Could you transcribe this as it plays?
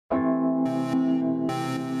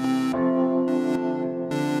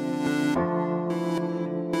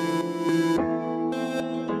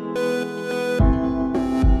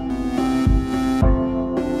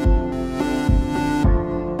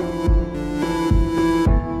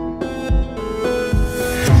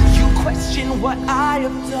what I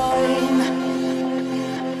have done.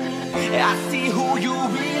 I see who you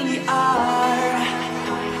really are.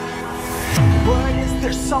 But is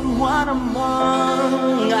there someone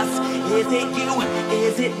among us? Is it you?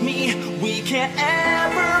 Is it me? We can't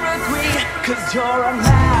ever agree. 'Cause you're a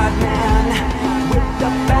madman with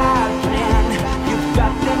a bad plan. You've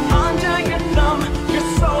got them under your thumb.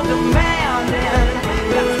 You're so demanding.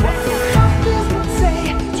 That's what the doctors would say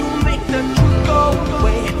to make the truth go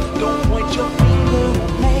away. Don't point your finger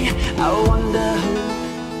at me. I wonder who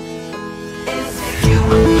is it? You?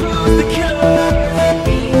 Who's the killer?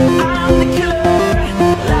 Me, I'm the killer.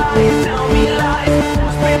 Lies, tell me lies.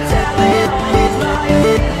 Who's been telling all these lies?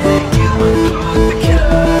 Is it you? Who's the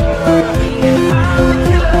killer? Me, I'm the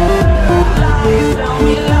killer. Lies, tell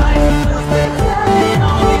me lies. Who's been telling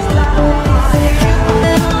all these lies? Is it you?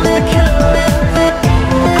 Who's the killer? Me,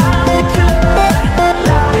 I'm the killer.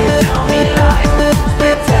 Lies, tell me lies. Who's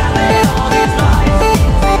been telling all these lies?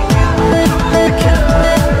 Is it you? Who's the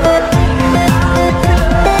killer? Me, I'm the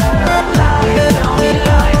killer. Lies, tell me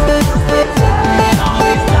lies. Who's been telling all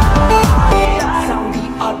these lies? Sound the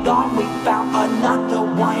alarm, we found another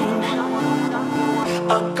one.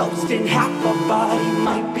 A ghost in half a body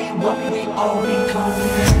might be what we all become.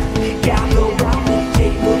 Gather round the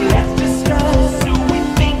table, let's discuss who we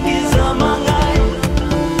think is among us.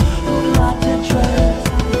 Who not to trust.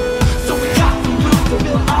 So we got some clues to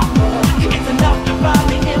build off of. It's enough to find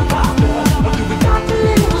the imposter. Or do we got to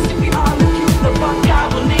lose if we are accused of our God?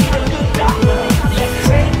 We'll need a good doctor. Let's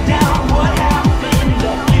break down what happened.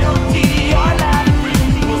 The guilty are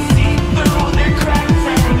laughing. We'll see through their cracks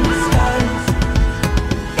and studs.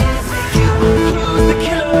 Is it you? Who's the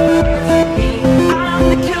killer? Me, I'm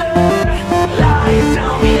the killer. Lies,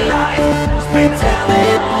 tell me lies. Who's been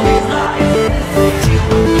telling all these lies? Is it you?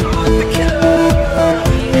 Who's the killer?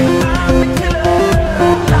 Me, I'm the killer.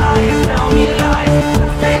 Lies, tell me lies.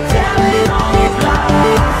 Who's been telling all these lies?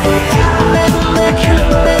 Is it you? Who's the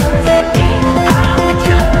killer? Me, I'm the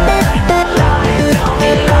killer. Lies, tell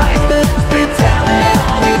me lies. Who's been telling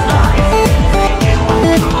all these lies? Is it you?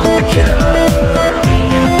 Who's the killer? Me,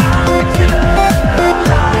 I'm the killer.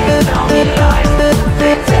 Lies, tell me lies. Who's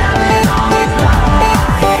been telling all these lies?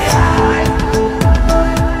 Lies,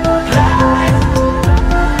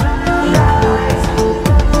 lies,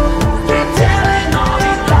 been telling all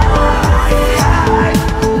these lies.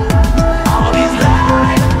 All these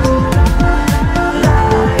lies,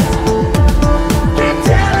 lies, been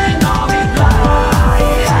telling all these lies.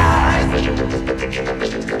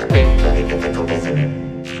 Mission's gonna be very difficult, isn't it?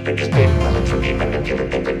 Because people are forgiven and given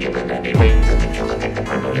them and given any ways of the killing and the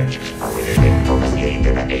privilege. I really think for the scheme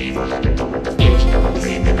that I evil and the dumb and the speech that I'm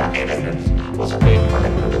free that I innocence. Was a wait for the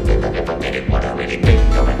little bit that never made it what I really think,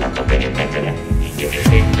 going up to bring it back to them. Give you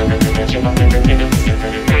faith to the dimension of living in it, give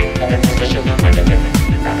you faith to the position of living.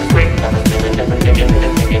 Not as great, not as good as never thinking with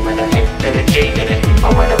it, thinking with a hate that it cheated it.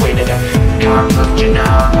 Oh, what a way to them. God looked you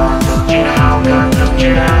now, God looked you now, God looked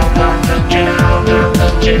you now, God looked you now, God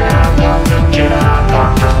looked you now, God looked you now,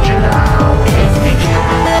 God looked you now. It's me,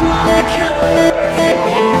 I'm the killer,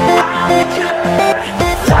 I'm the killer.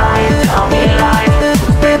 Lies, tell me lies, who's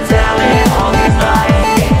been telling all these lies?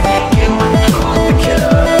 Is it you? Who's the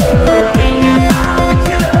killer? Me, I'm the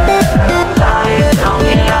killer. Lies, tell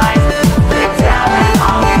me lies, who's been telling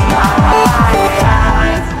all these lies?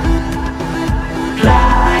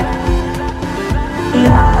 Lies,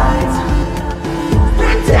 lies, who's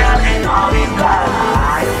been telling all these lies?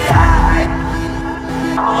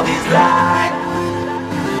 All these lies,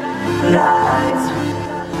 lies,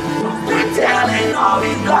 who's been telling all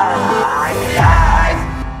these lies?